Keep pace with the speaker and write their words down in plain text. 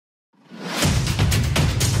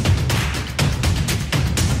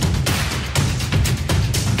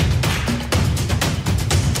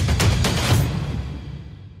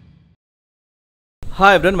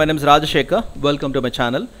Hi everyone, my name is Rajashekar. Welcome to my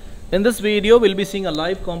channel. In this video, we'll be seeing a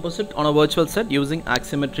live composite on a virtual set using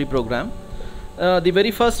Aximmetry program. The very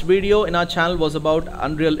first video in our channel was about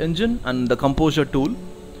Unreal Engine and the Composure tool.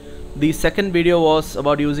 The second video was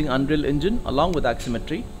about using Unreal Engine along with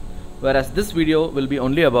Aximmetry, whereas this video will be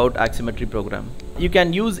only about Aximmetry program. You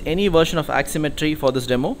can use any version of Aximmetry for this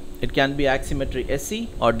demo. It can be Aximmetry SE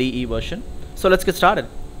or DE version. So let's get started.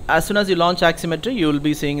 As soon as you launch Aximmetry, you will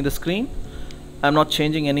be seeing the screen. I'm not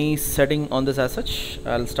changing any setting on this as such.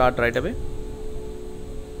 I'll start right away.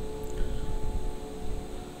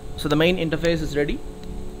 So the main interface is ready.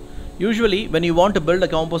 Usually when you want to build a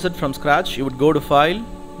composite from scratch, you would go to File,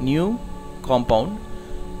 New, Compound.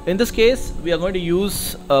 In this case, we are going to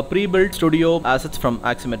use pre-built studio assets from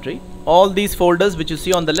Aximmetry. All these folders which you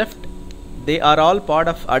see on the left, they are all part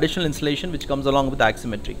of additional installation which comes along with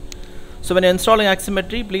Aximmetry. So when you're installing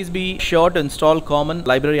Aximmetry, please be sure to install common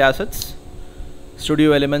library assets,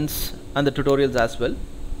 studio elements and the tutorials as well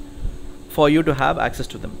for you to have access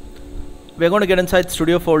to them. We are going to get inside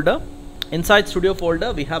studio folder. Inside studio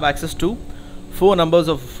folder we have access to 4 numbers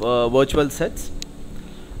of virtual sets.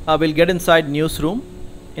 We'll get inside newsroom.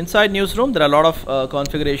 Inside newsroom there are a lot of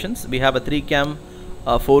configurations. We have a 3cam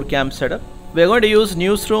 4cam setup. We are going to use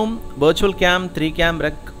newsroom virtual cam 3cam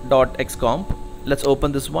rec.xcomp. Let's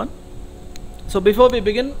open this one. So before we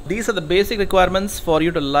begin, these are the basic requirements for you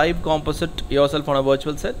to live composite yourself on a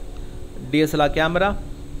virtual set. DSLR camera,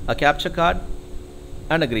 a capture card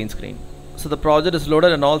and a green screen. So the project is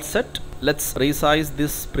loaded and all set. Let's resize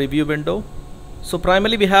this preview window. So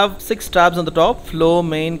primarily we have 6 tabs on the top: flow,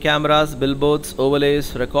 main, cameras, billboards,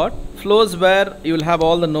 overlays, record. Flow is where you will have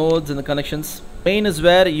all the nodes and the connections. Main is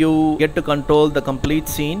where you get to control the complete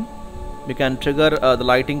scene. You can trigger the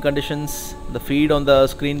lighting conditions, the feed on the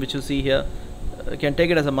screen which you see here. You can take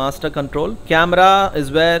it as a master control. Camera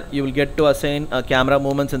is where you will get to assign camera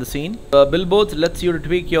movements in the scene. Billboards lets you to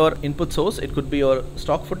tweak your input source. It could be your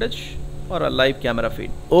stock footage or a live camera feed.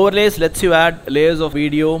 Overlays lets you add layers of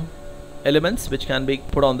video elements which can be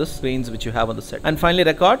put on the screens which you have on the set. And finally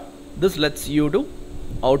record. This lets you to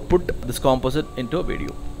output this composite into a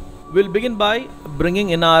video. We'll begin by bringing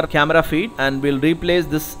in our camera feed and we'll replace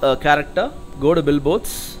this character. Go to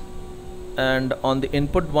billboards and on the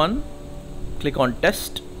input one, click on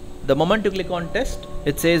test. The moment you click on test,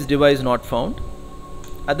 it says device not found.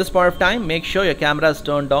 At this point of time, make sure your camera is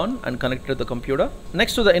turned on and connected to the computer.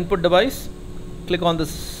 Next to the input device, click on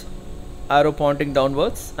this arrow pointing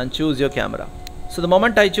downwards and choose your camera. So the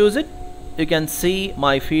moment I choose it, you can see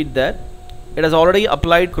my feed there. It has already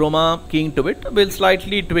applied chroma keying to it. We'll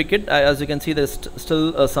slightly tweak it. As you can see, there's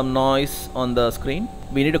still some noise on the screen.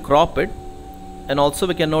 We need to crop it. And also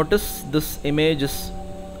we can notice this image is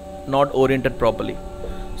not oriented properly.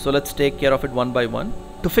 So let's take care of it one by one.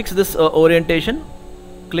 To fix this orientation,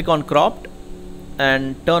 click on cropped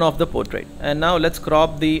and turn off the portrait. And now let's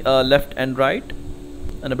crop the left and right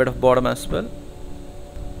and a bit of bottom as well.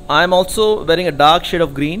 I am also wearing a dark shade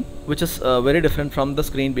of green which is very different from the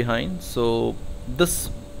screen behind, so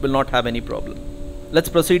this will not have any problem. Let's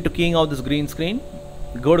proceed to keying out this green screen.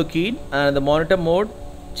 Go to keyed and the monitor mode,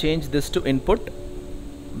 change this to input.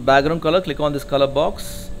 Background color, click on this color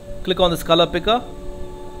box. Click on this color picker,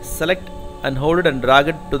 select and hold it and drag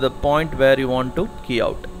it to the point where you want to key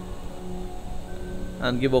out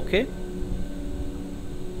and give OK.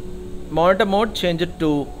 Monitor mode, change it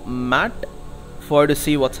to matte for you to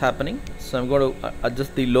see what's happening. So I'm going to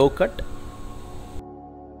adjust the low cut,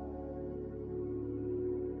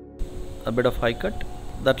 a bit of high cut.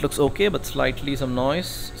 That looks okay, but slightly some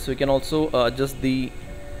noise. So you can also adjust the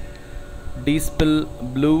dispel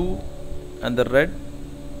blue and the red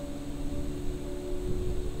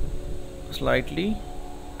slightly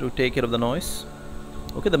to take care of the noise.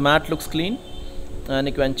 Okay, the matte looks clean and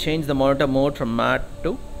you can change the monitor mode from matte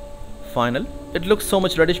to final. It looks so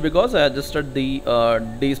much reddish because I adjusted the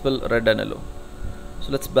dispel red and yellow.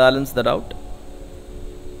 So let's balance that out.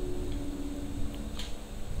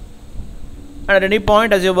 And at any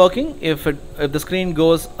point as you're working, if the screen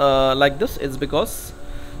goes like this, it's because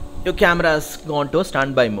your camera has gone to a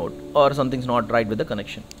standby mode or something's not right with the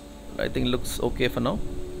connection. I think it looks okay for now.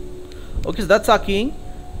 Okay, so that's our keying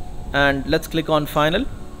and let's click on final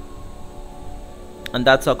and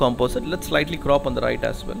that's our composite. Let's slightly crop on the right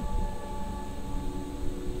as well.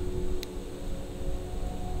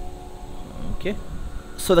 Okay,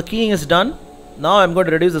 so the keying is done. Now I'm going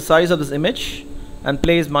to reduce the size of this image and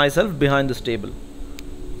place myself behind this table.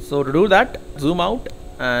 So to do that, zoom out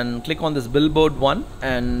and click on this billboard 1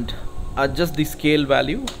 and adjust the scale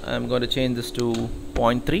value. I'm going to change this to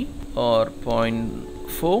 0.3 or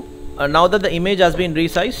 0.4. Now that the image has been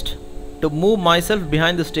resized, To move myself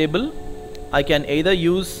behind this table, I can either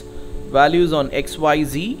use values on X, Y,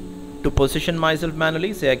 Z to position myself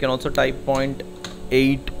manually. Say I can also type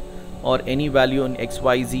 0.8 or any value on X,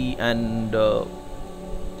 Y, Z and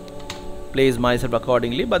place myself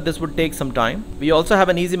accordingly, but this would take some time. We also have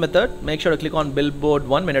an easy method. Make sure to click on billboard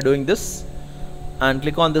 1 when you're doing this and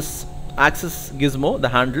click on this axis gizmo, the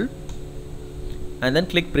handle, and then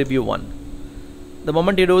click preview 1. The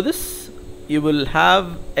moment you do this, you will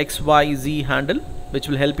have XYZ handle, which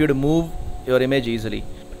will help you to move your image easily.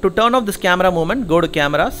 To turn off this camera movement, go to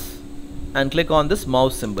cameras and click on this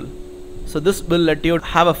mouse symbol. So this will let you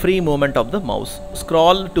have a free movement of the mouse.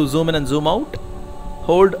 Scroll to zoom in and zoom out.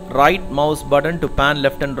 Hold right mouse button to pan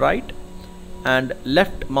left and right, and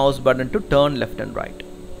left mouse button to turn left and right.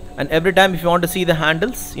 And every time if you want to see the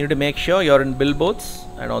handles, you need to make sure you're in billboards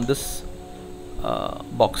and on this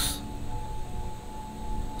box.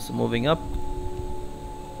 So moving up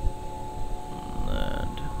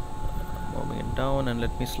and moving it down, and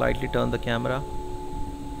let me slightly turn the camera.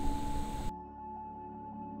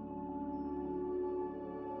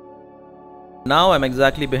 Now I'm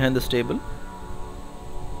exactly behind this table.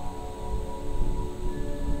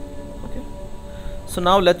 Okay. So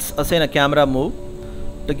now let's assign a camera move.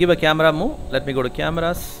 To give a camera move, let me go to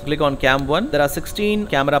cameras, click on cam 1. There are 16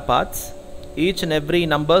 camera paths. Each and every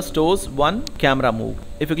number stores one camera move.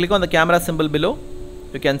 If you click on the camera symbol below,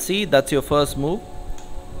 you can see that's your first move.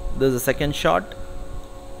 This is the second shot,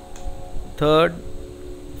 third,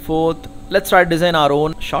 fourth. Let's try to design our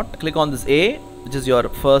own shot. Click on this A, which is your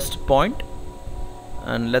first point,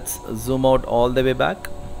 and let's zoom out all the way back.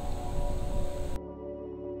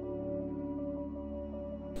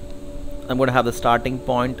 I'm going to have the starting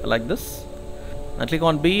point like this, and click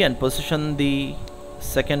on B and position the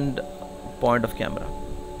second point of camera.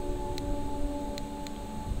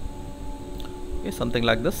 Okay, something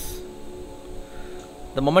like this.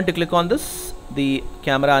 The moment you click on this, the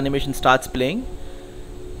camera animation starts playing.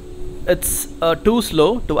 It's too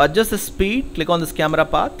slow. To adjust the speed, click on this camera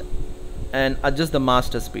path and adjust the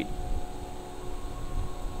master speed.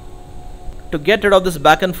 To get rid of this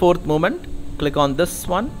back and forth movement, click on this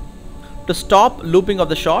one. To stop looping of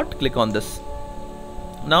the shot, click on this.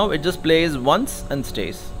 Now it just plays once and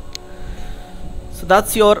stays. So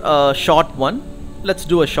that's your shot 1. Let's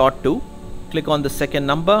do a shot 2. Click on the second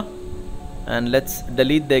number and let's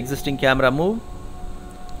delete the existing camera move,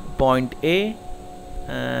 point A,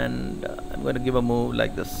 and I'm going to give a move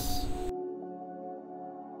like this.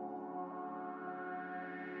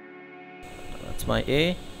 That's my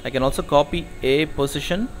A. I can also copy A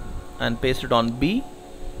position and paste it on B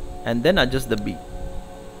and then adjust the B.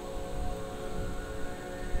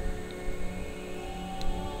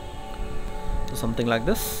 So something like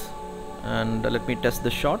this, and let me test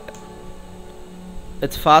the shot.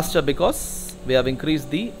 It's faster because we have increased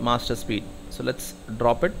the master speed. So let's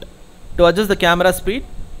drop it. To adjust the camera speed,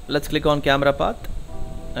 let's click on camera path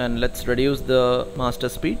and let's reduce the master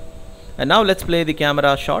speed. And now let's play the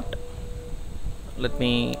camera shot. Let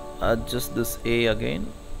me adjust this A again.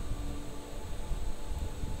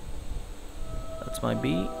 That's my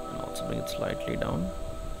B, and also bring it slightly down.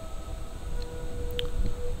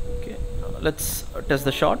 Okay, let's test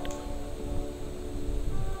the shot.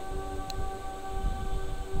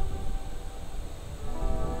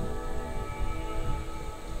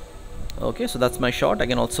 Okay, so that's my shot. I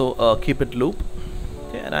can also keep it loop.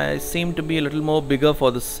 Okay, and I seem to be a little more bigger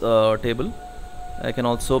for this table. I can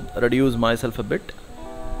also reduce myself a bit.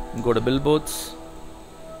 Go to billboards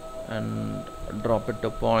and drop it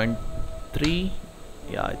to 0.3.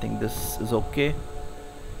 Yeah, I think this is okay.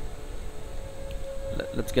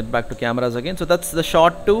 Let's get back to cameras again. So that's the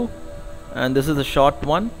shot 2 and this is the shot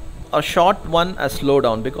 1. A shot 1 has slowed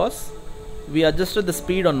down because we adjusted the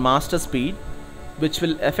speed on master speed, which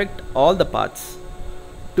will affect all the parts.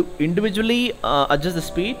 To individually adjust the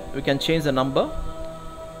speed, we can change the number.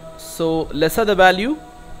 So lesser the value,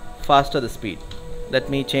 faster the speed. Let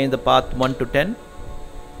me change the path 1 to 10.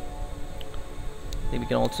 I think we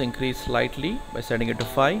can also increase slightly by setting it to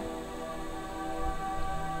 5.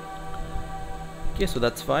 Okay, so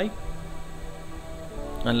that's 5.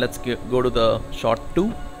 And let's go to the shot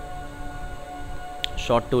 2.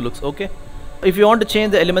 Shot 2 looks okay. If you want to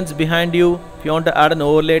change the elements behind you, if you want to add an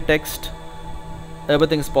overlay text,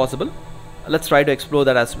 everything is possible. Let's try to explore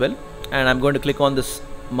that as well. And I'm going to click on this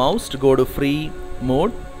mouse to go to free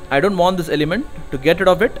mode. I don't want this element. To get rid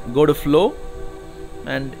of it, go to flow,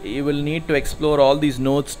 and you will need to explore all these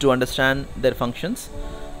nodes to understand their functions.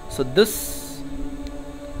 So this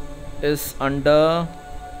is under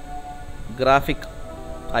graphic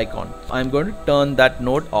icon. I'm going to turn that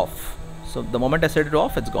node off. So the moment I set it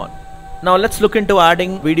off, it's gone. Now let's look into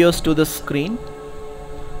adding videos to this screen.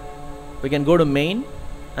 We can go to main,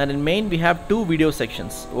 and in main we have two video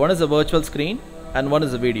sections. One is a virtual screen and one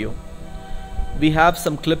is a video. We have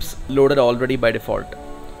some clips loaded already by default.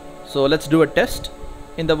 So let's do a test.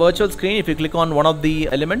 In the virtual screen, if you click on one of the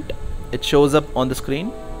element, it shows up on the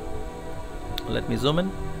screen. Let me zoom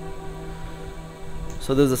in.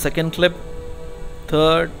 So this is the second clip,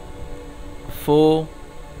 third, 4,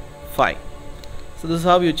 5. So this is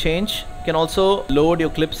how you change. You can also load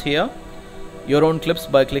your clips here, your own clips,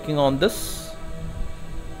 by clicking on this,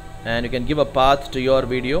 and you can give a path to your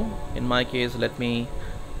video. In my case, let me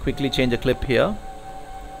quickly change a clip here.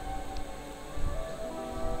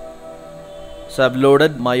 So I've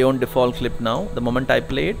loaded my own default clip now. The moment I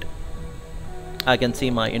play it, I can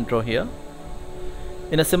see my intro here.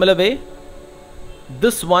 In a similar way,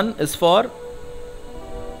 this one is for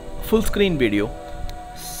full screen video.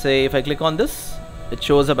 Say if I click on this, it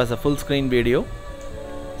shows up as a full screen video.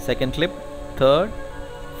 Second clip, third,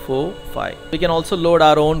 4, 5. We can also load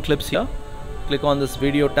our own clips here. Click on this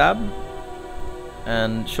video tab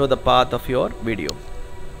and show the path of your video.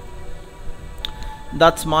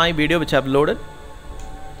 That's my video which I've loaded.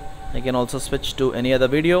 I can also switch to any other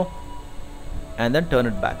video and then turn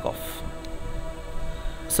it back off.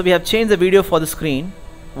 So we have changed the video for the screen.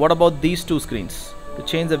 What about these two screens? To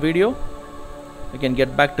change the video, you can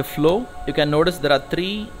get back to flow. You can notice there are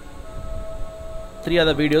three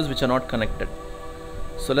other videos which are not connected.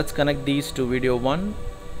 So let's connect these to video 1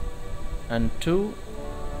 and 2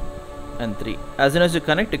 and 3. As soon as you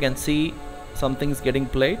connect, you can see something's getting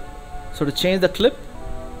played. So to change the clip,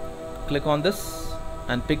 click on this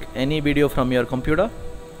and pick any video from your computer.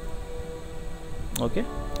 Okay,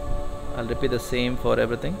 I'll repeat the same for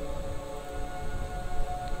everything.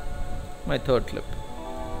 My third clip.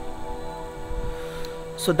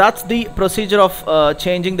 So that's the procedure of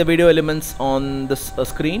changing the video elements on this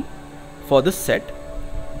screen for this set.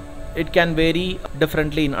 It can vary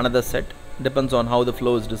differently in another set, depends on how the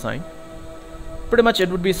flow is designed. Pretty much it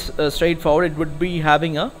would be straightforward. It would be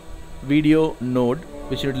having a video node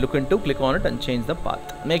which you would look into, click on it and change the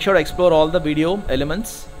path. Make sure to explore all the video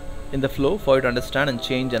elements in the flow for you to understand and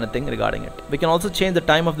change anything regarding it. We can also change the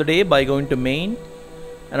time of the day by going to main,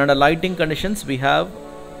 and under lighting conditions we have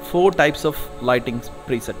 4 types of lighting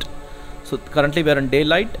preset. So currently we are in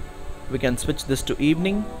daylight. We can switch this to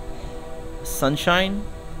evening, sunshine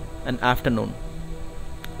and afternoon.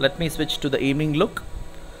 Let me switch to the evening look,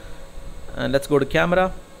 and let's go to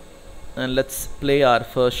camera and let's play our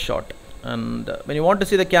first shot. And when you want to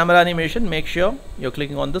see the camera animation, make sure you're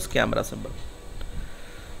clicking on this camera symbol.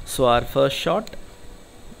 So our first shot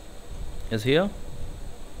is here.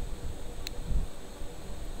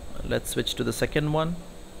 Let's switch to the second one.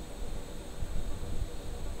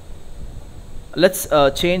 Let's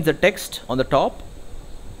change the text on the top.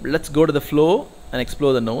 Let's go to the flow and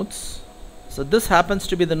explore the nodes. So this happens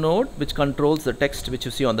to be the node which controls the text which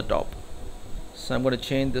you see on the top. So I'm going to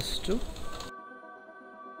change this to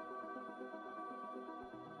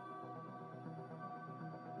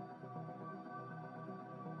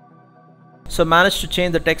managed to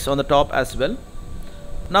change the text on the top as well.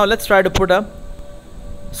 Now let's try to put a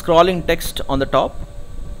scrolling text on the top.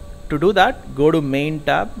 To do that, go to main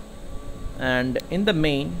tab, and in the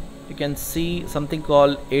main you can see something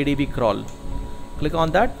called ADB crawl. Click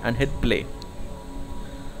on that and hit play.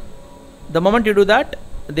 The moment you do that,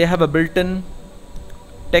 they have a built-in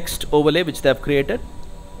text overlay which they have created.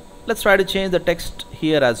 Let's try to change the text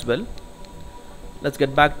here as well. Let's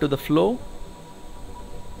get back to the flow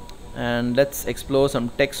and let's explore some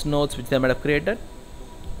text nodes which they might have created.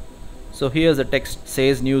 So here's the text,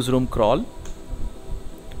 says newsroom crawl,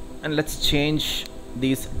 and let's change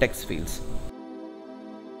these text fields.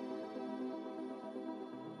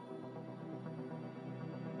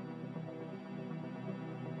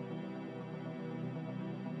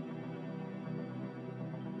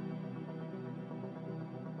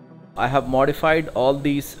 I have modified all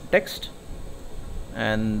these text,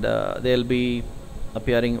 and they'll be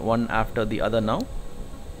appearing one after the other now.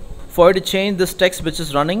 For you to change this text which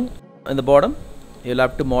is running in the bottom, you'll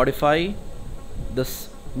have to modify this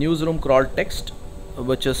newsroom crawl text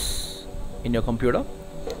which is in your computer.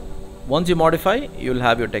 Once you modify, you'll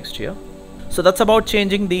have your text here. So that's about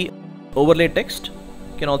changing the overlay text.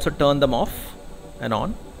 You can also turn them off and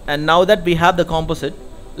on. And now that we have the composite,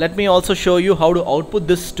 let me also show you how to output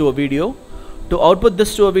this to a video. To output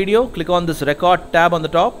this to a video, click on this record tab on the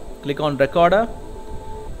top, click on recorder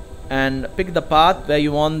and pick the path where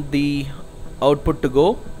you want the output to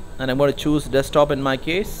go, and I'm going to choose desktop in my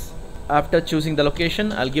case. After choosing the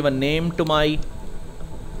location, I'll give a name to my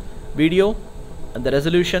video and the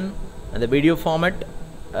resolution and the video format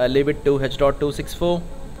leave it to H.264.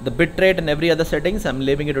 The bitrate and every other settings I'm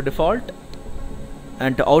leaving it to default.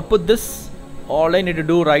 And to output this, all I need to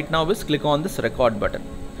do right now is click on this record button.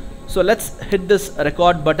 So let's hit this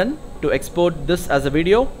record button to export this as a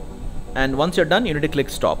video, and once you're done you need to click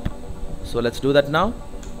stop. So let's do that now.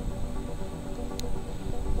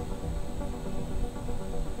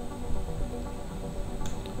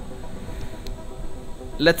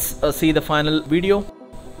 Let's see the final video.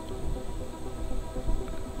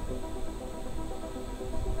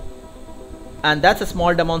 And that's a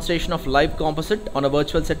small demonstration of live composite on a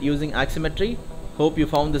virtual set using Aximmetry. Hope you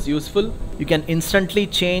found this useful. You can instantly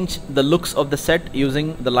change the looks of the set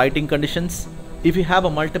using the lighting conditions. If you have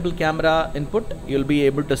a multiple camera input, you'll be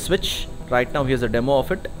able to switch. Right now here's a demo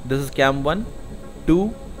of it. This is cam 1,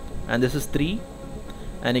 2, and this is 3.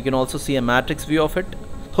 And you can also see a matrix view of it.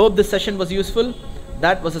 Hope this session was useful.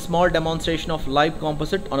 That was a small demonstration of live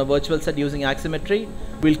composite on a virtual set using Aximmetry.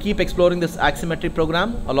 We'll keep exploring this Aximmetry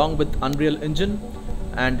program along with Unreal Engine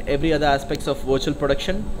and every other aspects of virtual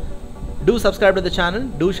production. Do subscribe to the channel,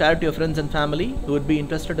 do share it to your friends and family who would be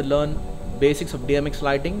interested to learn basics of DMX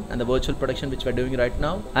lighting and the virtual production which we're doing right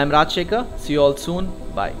now. I'm Rajashekar. See you all soon.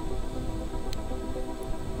 Bye.